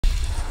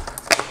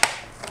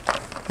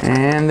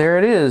And there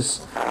it is.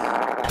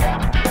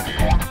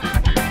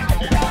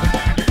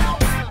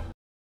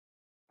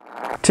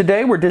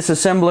 Today we're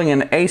disassembling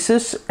an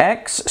Asus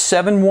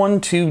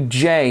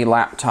X712J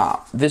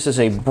laptop. This is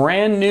a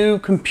brand new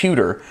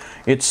computer.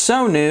 It's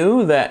so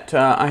new that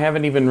I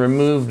haven't even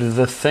removed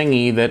the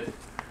thingy that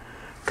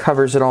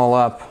covers it all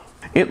up.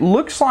 It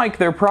looks like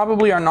there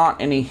probably are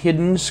not any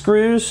hidden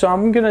screws, so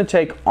I'm going to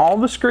take all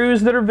the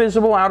screws that are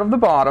visible out of the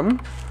bottom.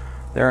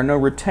 There are no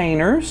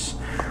retainers.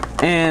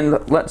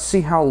 And let's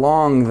see how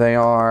long they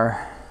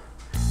are.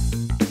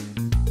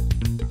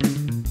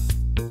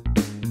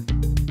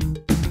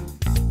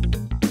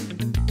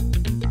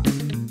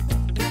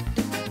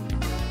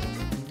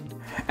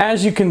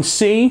 As you can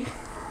see,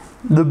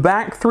 the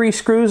back 3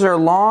 screws are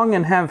long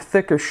and have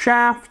thicker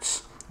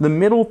shafts. The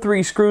middle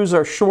 3 screws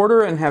are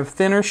shorter and have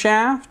thinner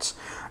shafts.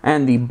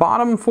 And the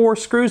bottom 4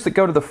 screws that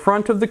go to the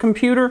front of the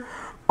computer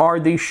are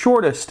the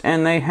shortest,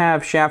 and they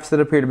have shafts that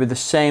appear to be the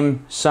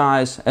same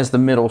size as the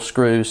middle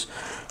screws.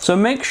 So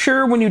make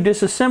sure when you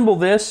disassemble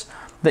this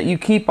that you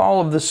keep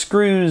all of the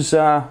screws,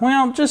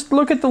 well, just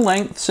look at the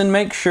lengths and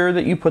make sure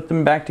that you put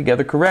them back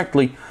together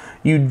correctly.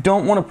 You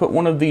don't want to put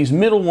one of these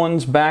middle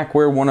ones back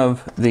where one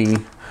of the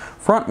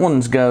front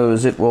ones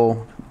goes. It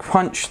will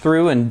punch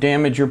through and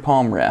damage your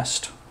palm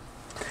rest.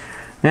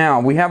 Now,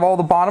 we have all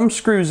the bottom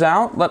screws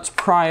out. Let's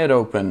pry it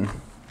open.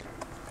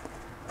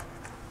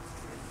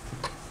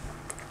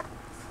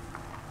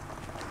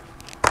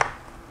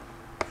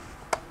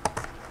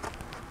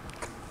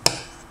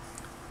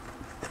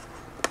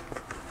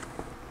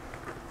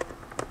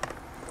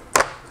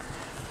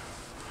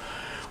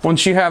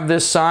 Once you have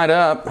this side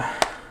up,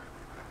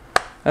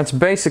 that's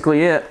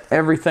basically it.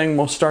 Everything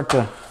will start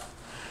to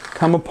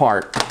come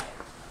apart.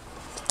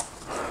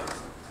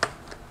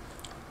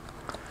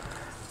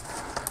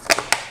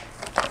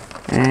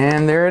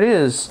 And there it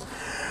is.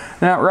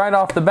 Now, right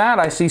off the bat,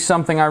 I see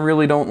something I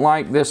really don't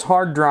like. This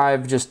hard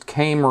drive just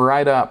came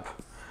right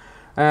up.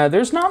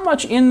 There's not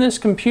much in this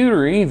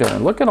computer either.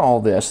 Look at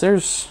all this.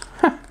 There's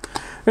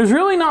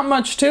really not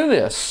much to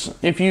this.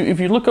 If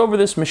you look over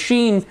this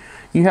machine,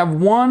 you have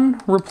one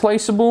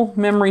replaceable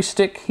memory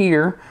stick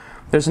here.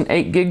 There's an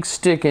 8 gig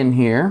stick in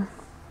here.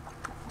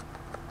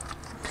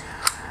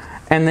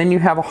 And then you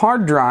have a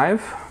hard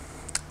drive.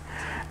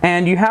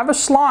 And you have a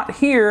slot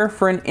here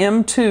for an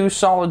M2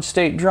 solid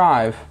state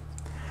drive.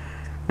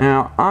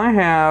 Now, I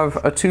have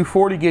a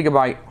 240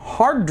 gigabyte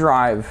hard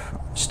drive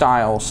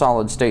style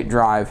solid state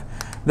drive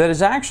that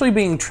is actually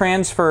being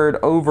transferred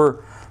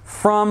over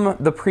from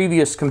the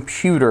previous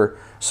computer.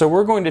 So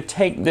we're going to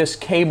take this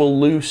cable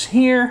loose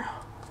here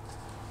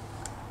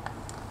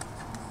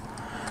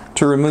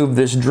to remove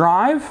this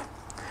drive.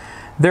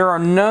 There are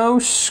no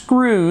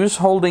screws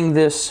holding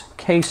this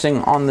casing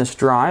on this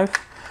drive.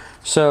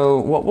 So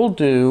what we'll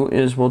do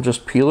is we'll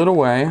just peel it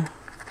away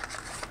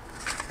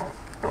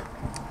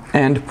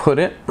and put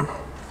it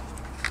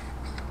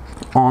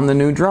on the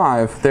new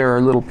drive. There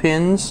are little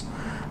pins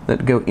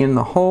that go in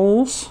the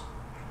holes.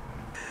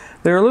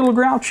 They're a little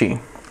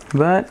grouchy,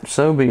 but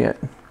so be it.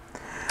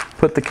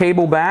 Put the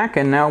cable back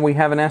and now we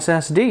have an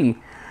SSD.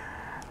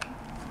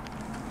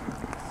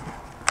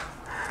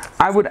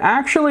 I would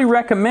actually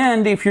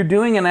recommend, if you're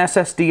doing an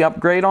SSD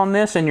upgrade on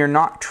this and you're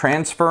not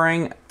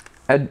transferring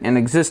an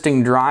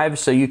existing drive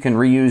so you can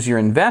reuse your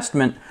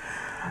investment,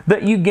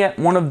 that you get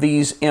one of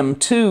these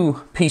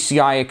M2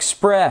 PCI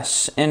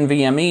Express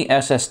NVMe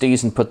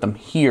SSDs and put them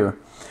here.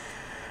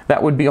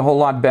 That would be a whole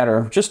lot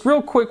better. Just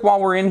real quick while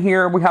we're in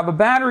here, we have a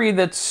battery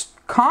that's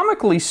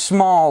comically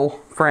small,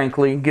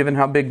 frankly, given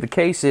how big the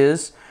case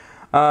is.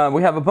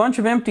 We have a bunch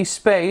of empty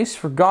space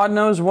for God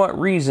knows what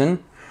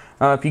reason.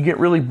 If you get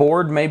really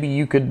bored, maybe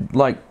you could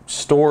like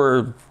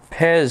store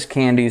Pez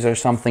candies or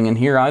something in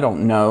here, I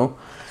don't know.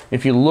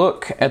 If you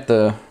look at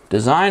the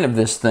design of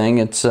this thing,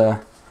 it's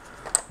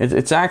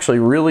actually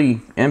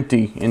really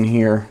empty in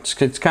here.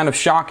 It's kind of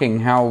shocking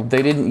how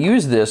they didn't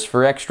use this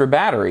for extra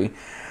battery.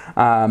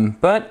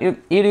 But it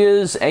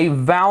is a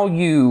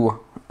value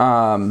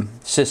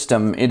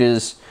system. It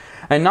is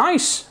a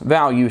nice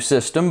value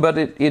system, but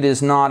it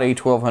is not a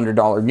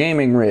 $1,200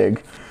 gaming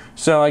rig.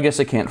 So I guess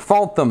I can't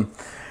fault them.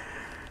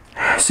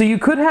 So you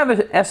could have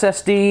an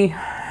SSD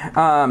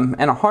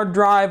and a hard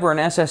drive, or an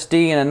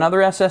SSD and another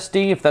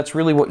SSD if that's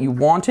really what you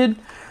wanted.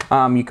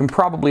 You can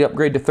probably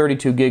upgrade to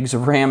 32 gigs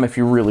of RAM if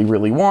you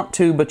really want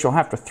to, but you'll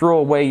have to throw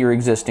away your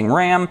existing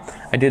RAM.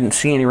 I didn't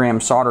see any RAM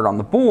soldered on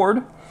the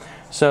board,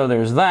 so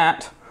there's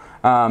that.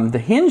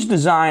 The hinge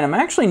design, I'm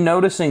actually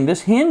noticing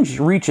this hinge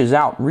reaches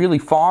out really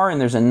far and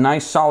there's a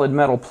nice solid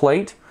metal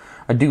plate.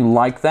 I do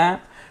like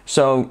that.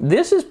 So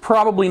this is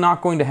probably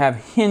not going to have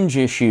hinge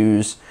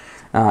issues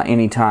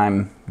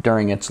anytime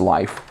during its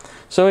life.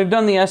 So we've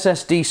done the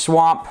SSD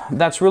swap.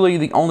 That's really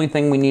the only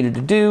thing we needed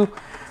to do.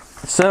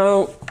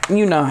 So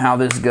you know how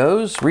this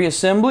goes.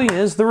 Reassembly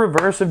is the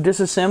reverse of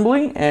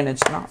disassembly, and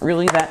it's not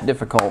really that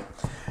difficult.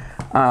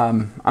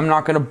 I'm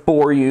not going to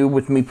bore you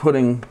with me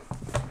putting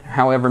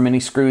however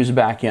many screws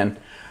back in.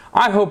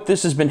 I hope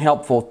this has been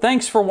helpful.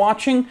 Thanks for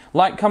watching.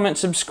 Like, comment,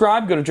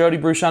 subscribe. Go to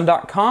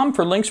jodybruchon.com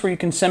for links where you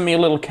can send me a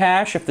little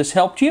cash if this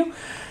helped you,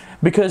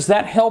 because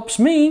that helps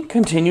me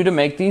continue to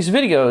make these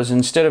videos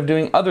instead of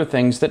doing other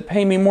things that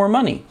pay me more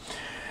money.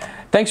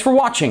 Thanks for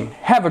watching.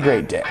 Have a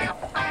great day.